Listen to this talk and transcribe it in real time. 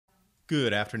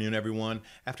Good afternoon, everyone.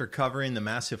 After covering the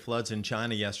massive floods in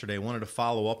China yesterday, I wanted to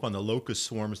follow up on the locust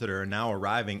swarms that are now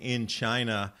arriving in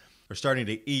China. They're starting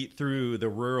to eat through the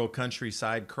rural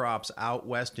countryside crops out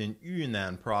west in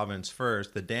Yunnan province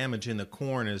first. The damage in the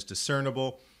corn is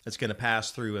discernible. It's going to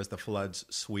pass through as the floods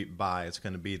sweep by. It's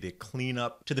going to be the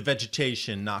cleanup to the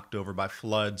vegetation knocked over by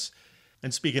floods.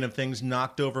 And speaking of things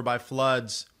knocked over by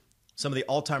floods, some of the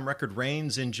all-time record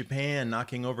rains in Japan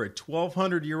knocking over a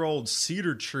 1,200-year-old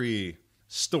cedar tree.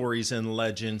 Stories and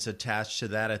legends attached to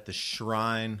that at the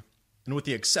shrine. And with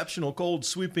the exceptional cold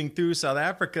sweeping through South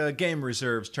Africa, game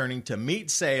reserves turning to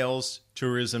meat sales,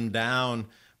 tourism down,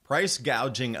 price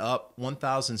gouging up,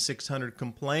 1,600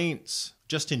 complaints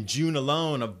just in June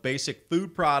alone of basic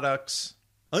food products.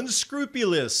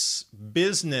 Unscrupulous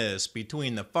business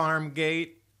between the farm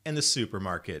gate and the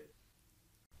supermarket.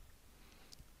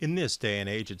 In this day and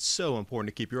age, it's so important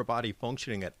to keep your body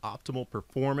functioning at optimal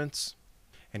performance.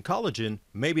 And collagen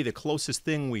may be the closest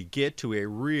thing we get to a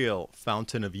real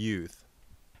fountain of youth.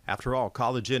 After all,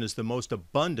 collagen is the most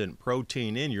abundant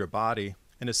protein in your body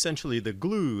and essentially the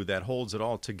glue that holds it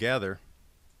all together.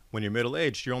 When you're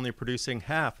middle-aged, you're only producing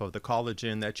half of the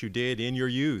collagen that you did in your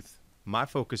youth. My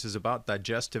focus is about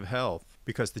digestive health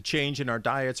because the change in our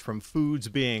diets from foods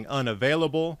being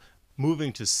unavailable,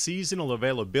 moving to seasonal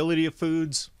availability of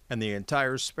foods, and the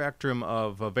entire spectrum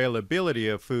of availability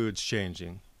of foods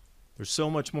changing. There's so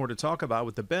much more to talk about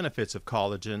with the benefits of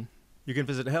collagen. You can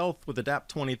visit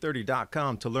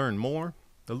healthwithadapt2030.com to learn more.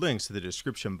 The link's to the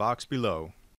description box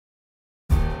below.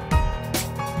 And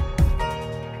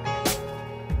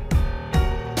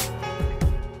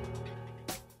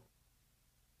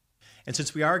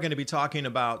since we are going to be talking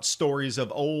about stories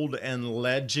of old and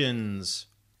legends,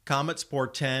 comets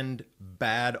portend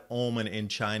bad omen in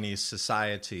Chinese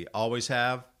society. Always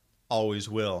have, always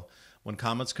will. When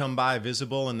comets come by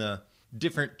visible in the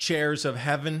different chairs of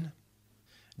heaven,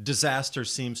 disaster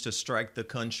seems to strike the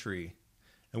country.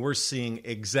 And we're seeing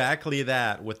exactly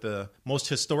that with the most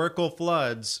historical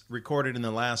floods recorded in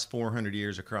the last 400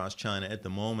 years across China at the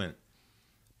moment.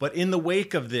 But in the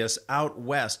wake of this, out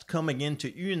west, coming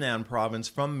into Yunnan province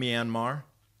from Myanmar,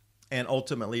 and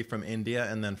ultimately from India,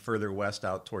 and then further west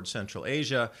out towards Central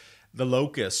Asia, the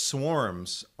locust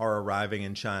swarms are arriving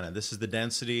in China. This is the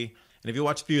density. And if you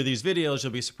watch a few of these videos,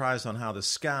 you'll be surprised on how the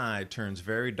sky turns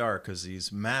very dark as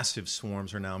these massive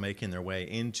swarms are now making their way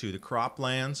into the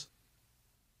croplands.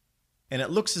 And it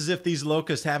looks as if these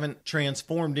locusts haven't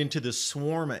transformed into the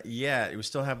swarm yet. We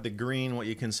still have the green, what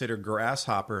you consider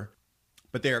grasshopper,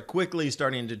 but they are quickly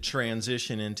starting to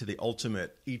transition into the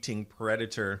ultimate eating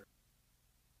predator.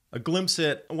 A glimpse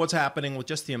at what's happening with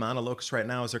just the amount of locusts right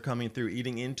now as they're coming through,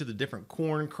 eating into the different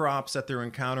corn crops that they're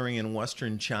encountering in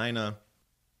western China.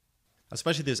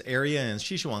 Especially this area in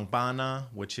Xishuangbanna,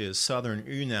 which is southern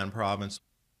Yunnan province.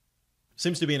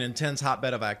 Seems to be an intense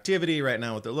hotbed of activity right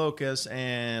now with the locusts,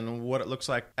 and what it looks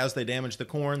like as they damage the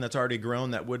corn that's already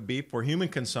grown that would be for human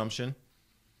consumption.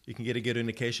 You can get a good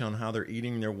indication on how they're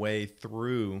eating their way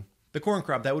through the corn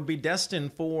crop that would be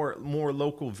destined for more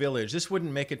local village. This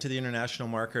wouldn't make it to the international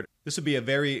market. This would be a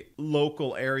very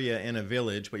local area in a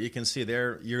village, but you can see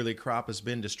their yearly crop has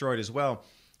been destroyed as well.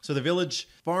 So the village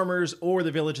farmers or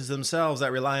the villages themselves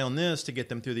that rely on this to get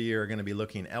them through the year are going to be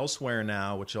looking elsewhere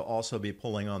now, which will also be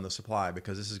pulling on the supply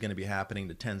because this is going to be happening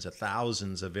to tens of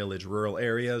thousands of village rural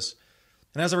areas.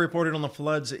 And as I reported on the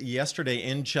floods yesterday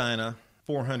in China,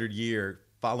 400 year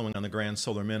following on the grand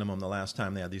solar minimum, the last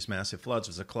time they had these massive floods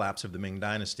was the collapse of the Ming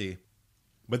Dynasty.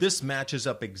 But this matches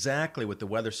up exactly with the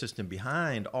weather system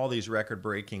behind all these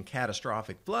record-breaking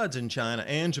catastrophic floods in China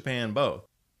and Japan both.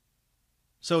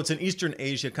 So it's an Eastern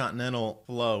Asia continental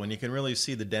flow, and you can really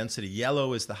see the density.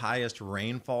 Yellow is the highest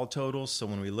rainfall totals. So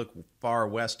when we look far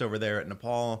west over there at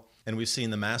Nepal, and we've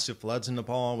seen the massive floods in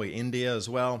Nepal, India as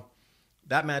well,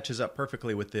 that matches up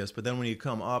perfectly with this. But then when you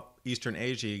come up Eastern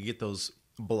Asia, you get those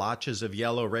blotches of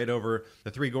yellow right over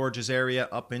the Three Gorges area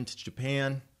up into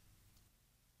Japan.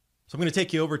 So I'm going to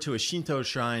take you over to a Shinto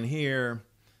Shrine here.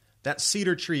 That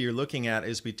cedar tree you're looking at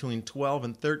is between 12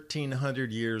 and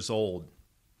 1,300 years old.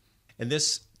 And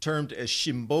this, termed as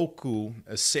Shimboku,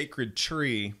 a sacred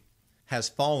tree, has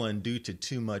fallen due to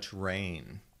too much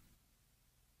rain.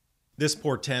 This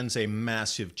portends a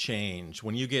massive change.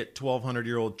 When you get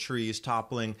 1,200-year-old trees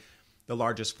toppling, the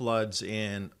largest floods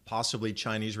in possibly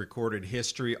Chinese recorded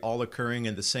history, all occurring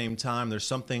at the same time, there's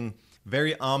something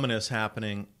very ominous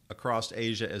happening across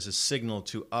Asia as a signal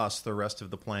to us, the rest of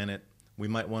the planet. We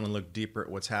might want to look deeper at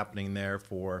what's happening there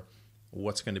for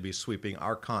what's going to be sweeping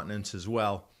our continents as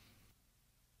well.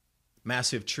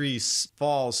 Massive tree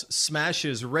falls,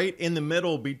 smashes right in the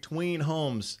middle between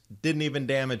homes. Didn't even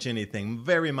damage anything.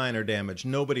 Very minor damage.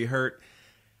 Nobody hurt.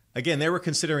 Again, they were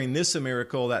considering this a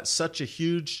miracle that such a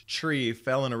huge tree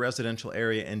fell in a residential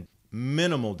area and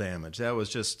minimal damage. That was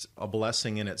just a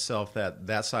blessing in itself that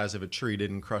that size of a tree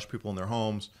didn't crush people in their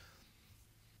homes.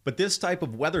 But this type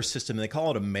of weather system, they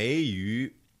call it a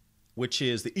meiyu, which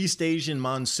is the East Asian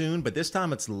monsoon, but this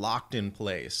time it's locked in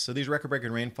place. So these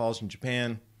record-breaking rainfalls in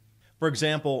Japan, for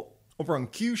example, over on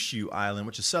Kyushu Island,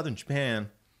 which is southern Japan,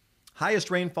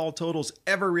 highest rainfall totals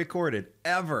ever recorded,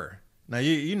 ever. Now,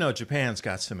 you know Japan's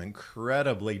got some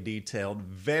incredibly detailed,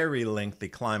 very lengthy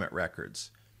climate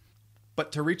records.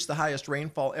 But to reach the highest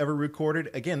rainfall ever recorded,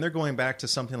 again, they're going back to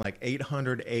something like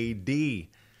 800 AD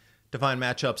to find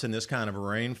matchups in this kind of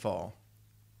rainfall.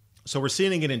 So we're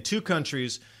seeing it in two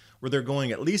countries where they're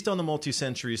going at least on the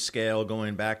multi-century scale,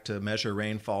 going back to measure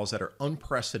rainfalls that are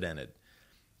unprecedented.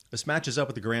 This matches up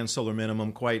with the grand solar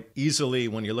minimum quite easily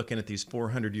when you're looking at these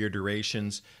 400-year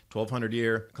durations.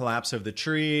 1200-year collapse of the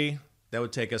tree, that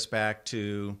would take us back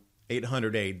to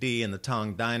 800 AD in the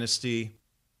Tang Dynasty.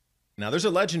 Now, there's a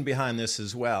legend behind this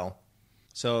as well.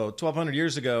 So 1,200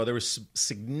 years ago, there was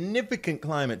significant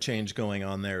climate change going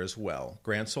on there as well,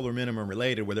 grand solar minimum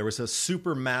related, where there was a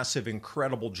supermassive,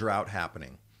 incredible drought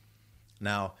happening.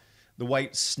 Now, the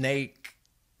white snake,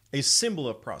 a symbol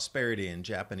of prosperity in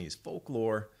Japanese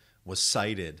folklore, was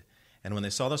sighted. And when they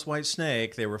saw this white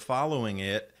snake, they were following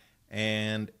it,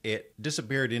 and it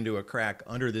disappeared into a crack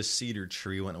under this cedar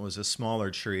tree when it was a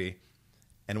smaller tree.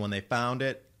 And when they found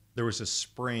it, there was a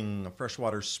spring, a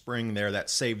freshwater spring there that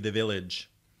saved the village.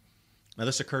 Now,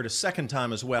 this occurred a second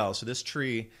time as well. So this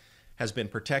tree has been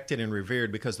protected and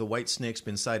revered because the white snake's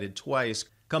been sighted twice,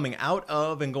 coming out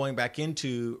of and going back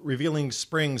into, revealing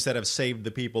springs that have saved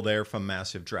the people there from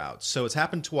massive droughts. So it's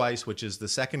happened twice, which is the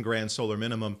second grand solar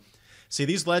minimum. See,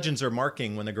 these legends are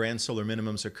marking when the grand solar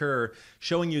minimums occur,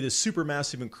 showing you this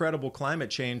supermassive, incredible climate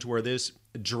change where this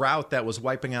drought that was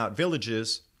wiping out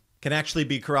villages can actually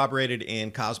be corroborated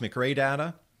in cosmic ray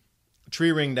data,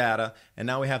 tree ring data, and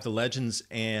now we have the legends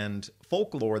and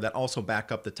folklore that also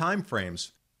back up the time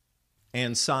frames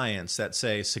and science that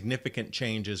say significant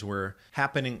changes were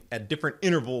happening at different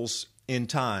intervals in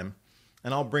time.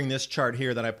 And I'll bring this chart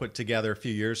here that I put together a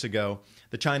few years ago.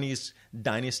 The Chinese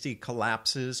dynasty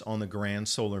collapses on the grand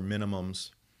solar minimums.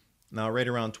 Now, right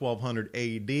around 1200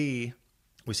 AD,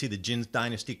 we see the Jin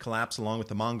dynasty collapse along with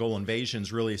the Mongol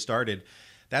invasions really started.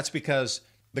 That's because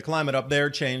the climate up there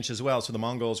changed as well. So the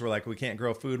Mongols were like, we can't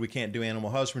grow food, we can't do animal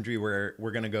husbandry, we're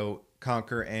going to go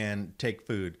conquer and take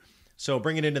food. So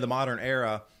bring it into the modern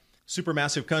era,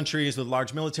 supermassive countries with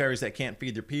large militaries that can't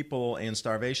feed their people in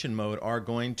starvation mode are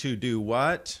going to do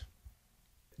what?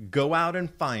 Go out and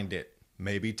find it.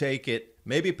 Maybe take it.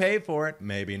 Maybe pay for it.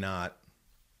 Maybe not.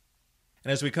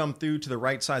 And as we come through to the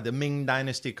right side, the Ming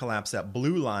Dynasty collapse, that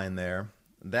blue line there,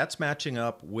 that's matching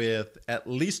up with at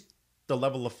least the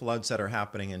level of floods that are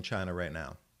happening in China right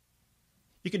now.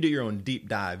 You can do your own deep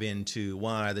dive into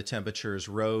why the temperatures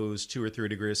rose 2 or 3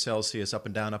 degrees Celsius up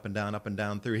and down, up and down, up and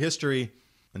down through history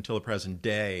until the present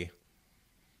day.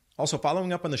 Also,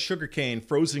 following up on the sugarcane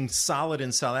frozen solid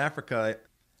in South Africa,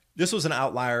 this was an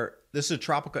outlier. This is a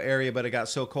tropical area, but it got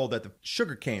so cold that the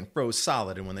sugarcane froze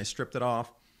solid, and when they stripped it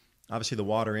off, obviously the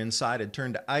water inside had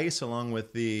turned to ice along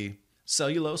with the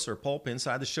cellulose or pulp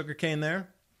inside the sugarcane there.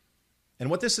 And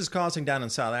what this is causing down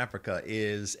in South Africa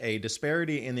is a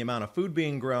disparity in the amount of food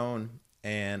being grown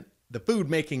and the food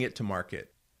making it to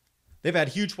market. They've had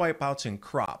huge wipeouts in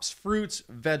crops, fruits,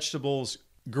 vegetables,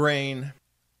 grain.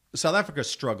 South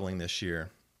Africa's struggling this year.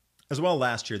 As well,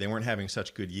 last year they weren't having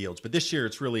such good yields, but this year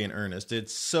it's really in earnest.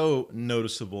 It's so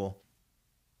noticeable.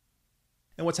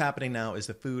 And what's happening now is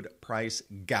the food price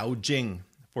gouging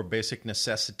for basic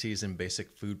necessities and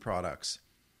basic food products.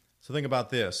 So think about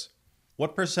this.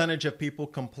 What percentage of people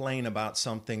complain about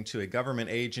something to a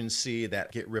government agency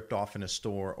that get ripped off in a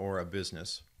store or a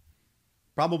business?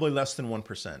 Probably less than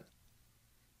 1%.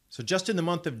 So just in the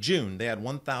month of June, they had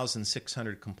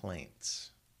 1,600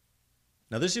 complaints.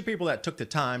 Now, these are people that took the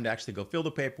time to actually go fill the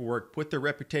paperwork, put their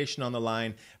reputation on the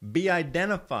line, be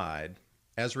identified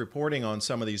as reporting on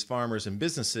some of these farmers and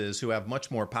businesses who have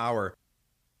much more power.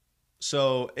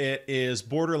 So it is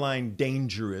borderline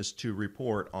dangerous to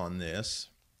report on this.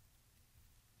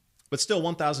 But still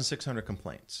 1,600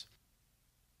 complaints.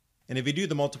 And if you do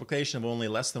the multiplication of only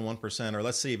less than 1%, or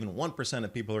let's say even 1%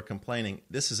 of people are complaining,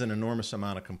 this is an enormous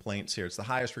amount of complaints here. It's the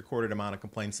highest recorded amount of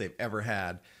complaints they've ever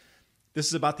had. This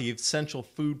is about the essential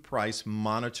food price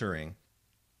monitoring.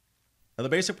 Now, the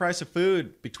basic price of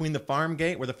food between the farm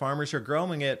gate, where the farmers are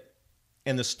growing it,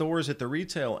 and the stores at the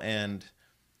retail end,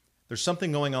 There's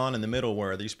something going on in the middle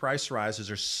where these price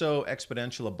rises are so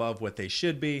exponential above what they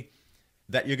should be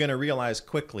that you're going to realize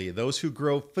quickly those who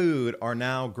grow food are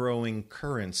now growing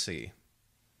currency.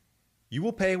 You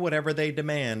will pay whatever they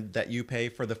demand that you pay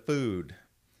for the food.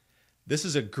 This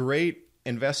is a great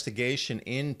investigation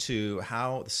into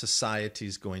how society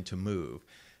is going to move.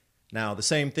 Now, the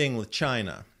same thing with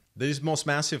China. These most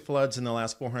massive floods in the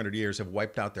last 400 years have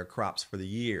wiped out their crops for the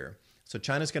year. So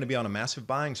China's going to be on a massive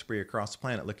buying spree across the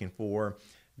planet looking for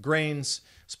grains,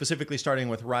 specifically starting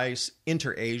with rice,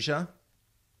 enter Asia.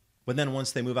 But then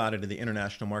once they move out into the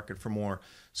international market for more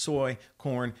soy,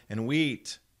 corn, and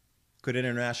wheat, could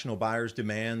international buyers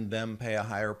demand them pay a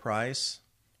higher price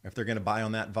if they're going to buy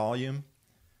on that volume?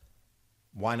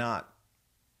 Why not?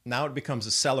 Now it becomes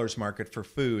a seller's market for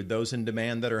food. Those in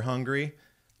demand that are hungry,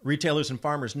 retailers and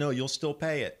farmers know you'll still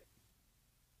pay it.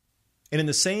 And in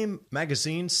the same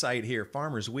magazine site here,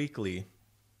 Farmers Weekly,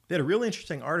 they had a really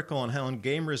interesting article on how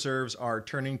game reserves are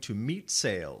turning to meat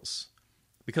sales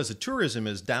because the tourism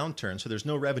is downturned, so there's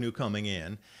no revenue coming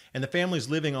in. And the families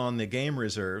living on the game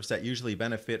reserves that usually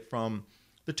benefit from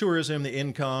the tourism, the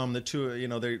income,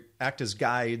 they act as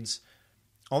guides.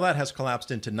 All that has collapsed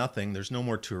into nothing. There's no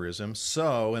more tourism.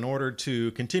 So in order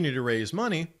to continue to raise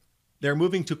money, they're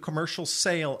moving to commercial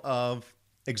sale of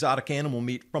exotic animal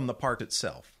meat from the park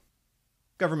itself.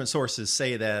 Government sources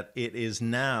say that it is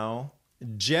now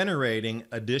generating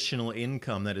additional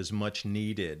income that is much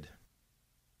needed.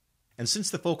 And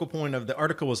since the focal point of the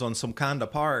article was on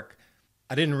Sumkanda Park,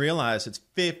 I didn't realize it's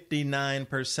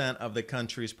 59% of the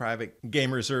country's private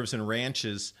game reserves and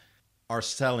ranches are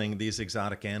selling these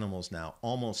exotic animals now,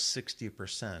 almost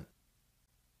 60%.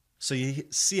 So you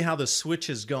see how the switch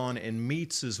has gone in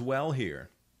meats as well here.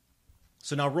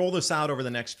 So now roll this out over the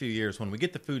next few years. When we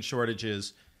get the food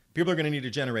shortages, people are going to need to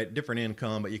generate different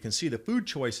income, but you can see the food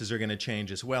choices are going to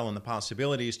change as well, and the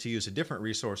possibilities to use a different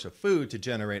resource of food to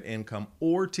generate income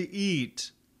or to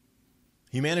eat.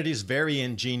 Humanity is very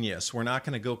ingenious. We're not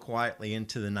going to go quietly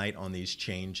into the night on these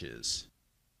changes.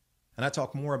 And I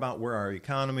talk more about where our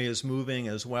economy is moving,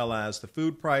 as well as the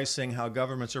food pricing, how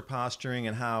governments are posturing,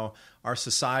 and how our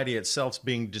society itself is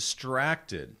being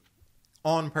distracted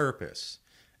on purpose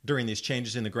during these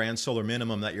changes in the grand solar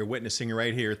minimum that you're witnessing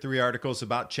right here. 3 articles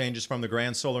about changes from the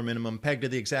grand solar minimum pegged to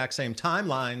the exact same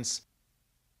timelines.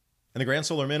 And the grand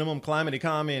solar minimum, climate,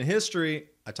 economy, and history,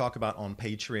 I talk about on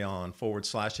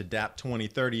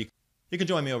Patreon/Adapt2030. You can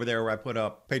join me over there where I put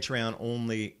up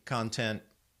Patreon-only content.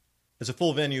 It's a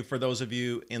full venue for those of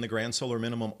you in the grand solar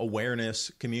minimum awareness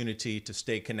community to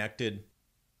stay connected.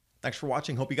 Thanks for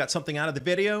watching. Hope you got something out of the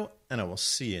video, and I will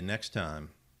see you next time.